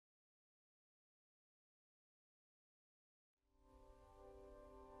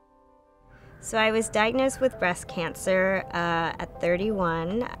So I was diagnosed with breast cancer at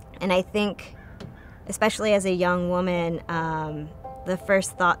 31, and I think, especially as a young woman, the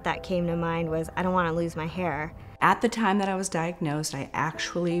first thought that came to mind was, I don't want to lose my hair. At the time that I was diagnosed, I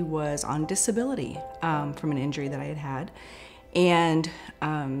actually was on disability from an injury that I had had, and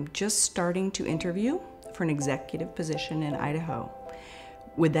just starting to interview for an executive position in Idaho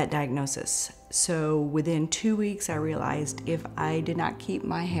with that diagnosis. So within 2 weeks, I realized if I did not keep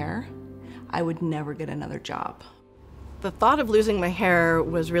my hair, I would never get another job. The thought of losing my hair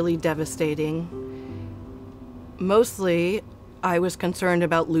was really devastating. Mostly, I was concerned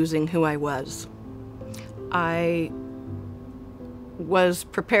about losing who I was. I was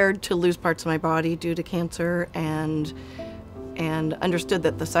prepared to lose parts of my body due to cancer and understood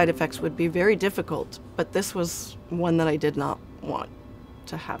that the side effects would be very difficult, but this was one that I did not want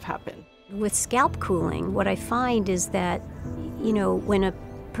to have happen. With scalp cooling, what I find is that, when a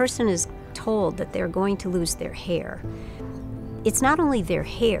person is told that they're going to lose their hair, it's not only their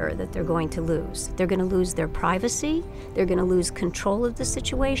hair that they're going to lose. They're going to lose their privacy, they're going to lose control of the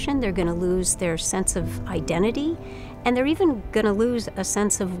situation, they're going to lose their sense of identity, and they're even going to lose a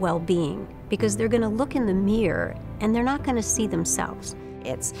sense of well-being because they're going to look in the mirror and they're not going to see themselves.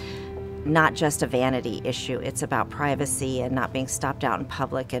 It's not just a vanity issue, it's about privacy and not being stopped out in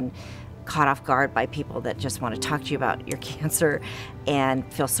public and caught off guard by people that just want to talk to you about your cancer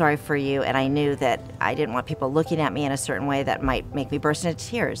and feel sorry for you. And I knew that I didn't want people looking at me in a certain way that might make me burst into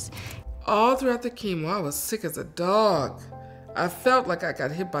tears. All throughout the chemo, I was sick as a dog. I felt like I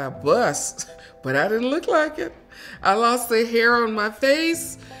got hit by a bus, but I didn't look like it. I lost the hair on my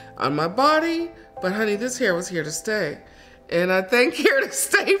face, on my body, but honey, this hair was here to stay. And I thank Here to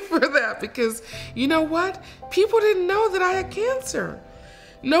Stay for that, because you know what? People didn't know that I had cancer.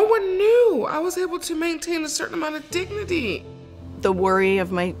 No one knew. I was able to maintain a certain amount of dignity. The worry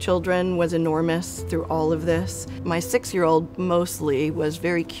of my children was enormous through all of this. My 6-year-old mostly was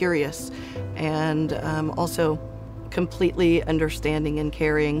very curious and also completely understanding and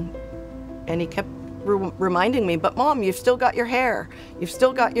caring. And he kept reminding me, but Mom, you've still got your hair. You've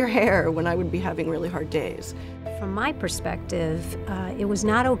still got your hair, when I would be having really hard days. From my perspective, it was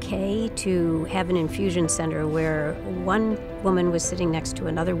not okay to have an infusion center where one woman was sitting next to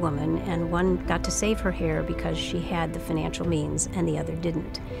another woman and one got to save her hair because she had the financial means and the other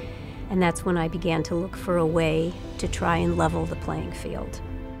didn't. And that's when I began to look for a way to try and level the playing field.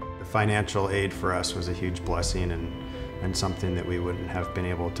 The financial aid for us was a huge blessing and something that we wouldn't have been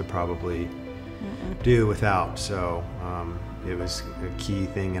able to probably do without. So it was a key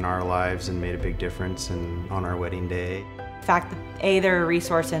thing in our lives and made a big difference on our wedding day. The fact that they're a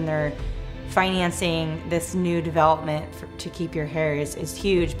resource and they're financing this new development to keep your hair is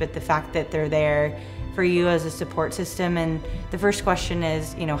huge, but the fact that they're there for you as a support system. And the first question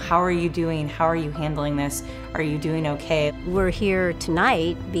is, how are you doing? How are you handling this? Are you doing okay? We're here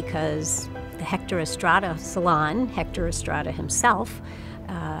tonight because the Hector Estrada Salon, Hector Estrada himself,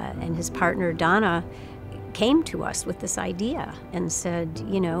 and his partner Donna came to us with this idea and said,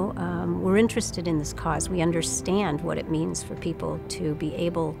 we're interested in this cause. We understand what it means for people to be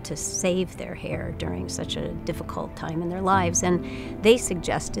able to save their hair during such a difficult time in their lives. And they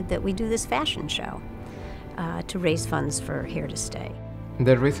suggested that we do this fashion show to raise funds for Here to Stay.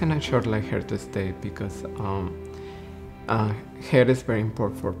 The reason I chose like Here to Stay because hair is very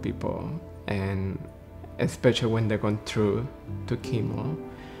important for people, and especially when they're going through to chemo.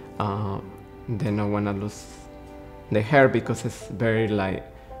 They don't want to lose the hair because it's very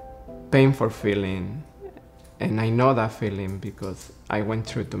painful feeling, and I know that feeling because I went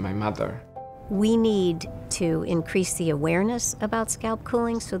through to my mother. We need to increase the awareness about scalp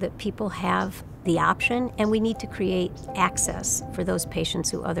cooling so that people have the option, and we need to create access for those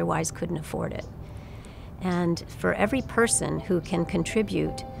patients who otherwise couldn't afford it. And for every person who can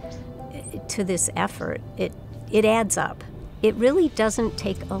contribute to this effort, it adds up. It really doesn't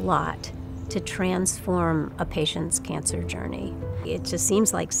take a lot to transform a patient's cancer journey. It just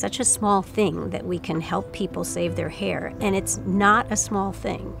seems like such a small thing that we can help people save their hair, and it's not a small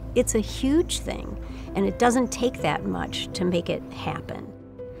thing. It's a huge thing, and it doesn't take that much to make it happen.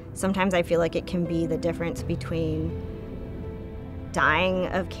 Sometimes I feel like it can be the difference between dying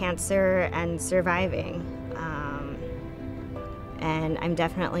of cancer and surviving. And I'm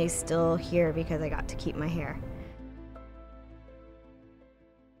definitely still here because I got to keep my hair.